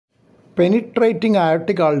Penetrating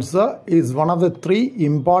aortic ulcer is one of the three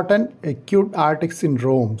important acute aortic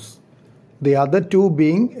syndromes, the other two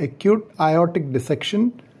being acute aortic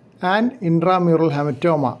dissection and intramural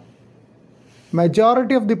hematoma.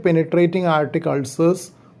 Majority of the penetrating aortic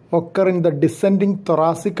ulcers occur in the descending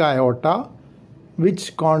thoracic aorta,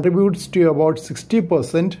 which contributes to about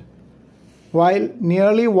 60%, while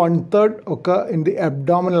nearly one-third occur in the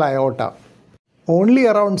abdominal aorta. Only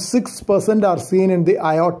around 6% are seen in the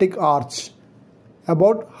aortic arch.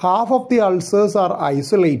 About half of the ulcers are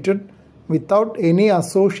isolated without any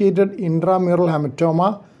associated intramural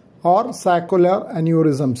hematoma or saccular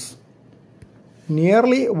aneurysms.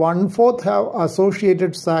 Nearly one-fourth have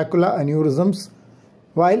associated saccular aneurysms,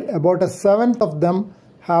 while about a seventh of them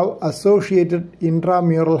have associated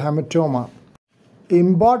intramural hematoma.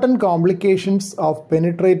 Important complications of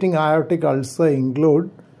penetrating aortic ulcer include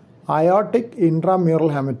aortic intramural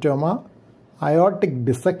hematoma, aortic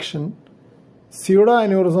dissection,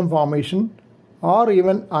 pseudoaneurysm formation, or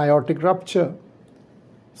even aortic rupture.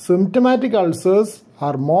 Symptomatic ulcers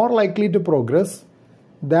are more likely to progress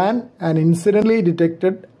than an incidentally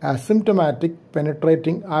detected asymptomatic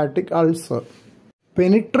penetrating aortic ulcer.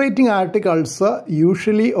 Penetrating aortic ulcer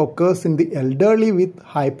usually occurs in the elderly with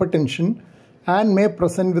hypertension and may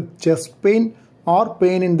present with chest pain or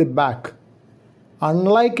pain in the back.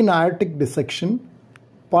 Unlike in aortic dissection,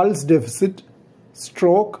 pulse deficit,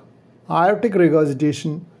 stroke, aortic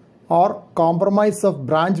regurgitation, or compromise of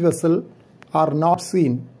branch vessel are not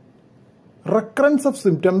seen. Recurrence of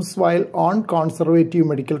symptoms while on conservative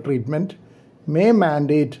medical treatment may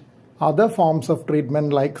mandate other forms of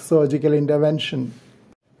treatment like surgical intervention.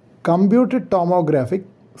 Computed tomographic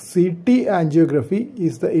CT angiography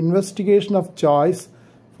is the investigation of choice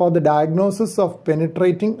for the diagnosis of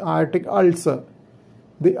penetrating aortic ulcer.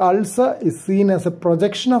 The ulcer is seen as a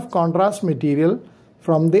projection of contrast material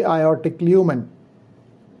from the aortic lumen.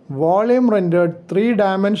 Volume rendered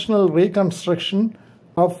three-dimensional reconstruction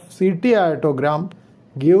of CT aortogram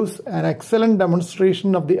gives an excellent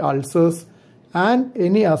demonstration of the ulcers and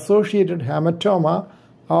any associated hematoma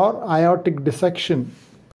or aortic dissection.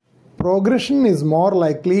 Progression is more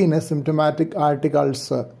likely in a symptomatic aortic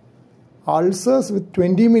ulcer. Ulcers with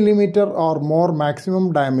 20 mm or more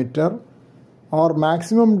maximum diameter or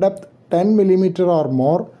maximum depth 10 mm or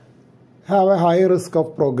more have a high risk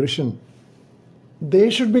of progression. They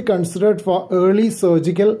should be considered for early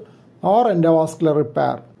surgical or endovascular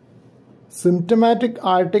repair. Symptomatic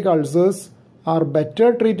aortic ulcers are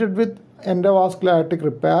better treated with endovascular aortic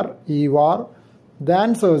repair (EVAR)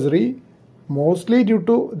 than surgery, mostly due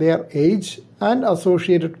to their age and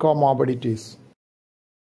associated comorbidities.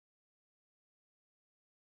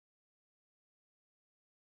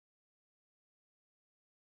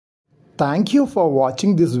 Thank you for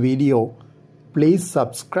watching this video. Please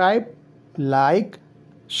subscribe, like,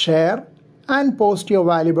 share, and post your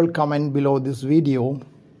valuable comment below this video.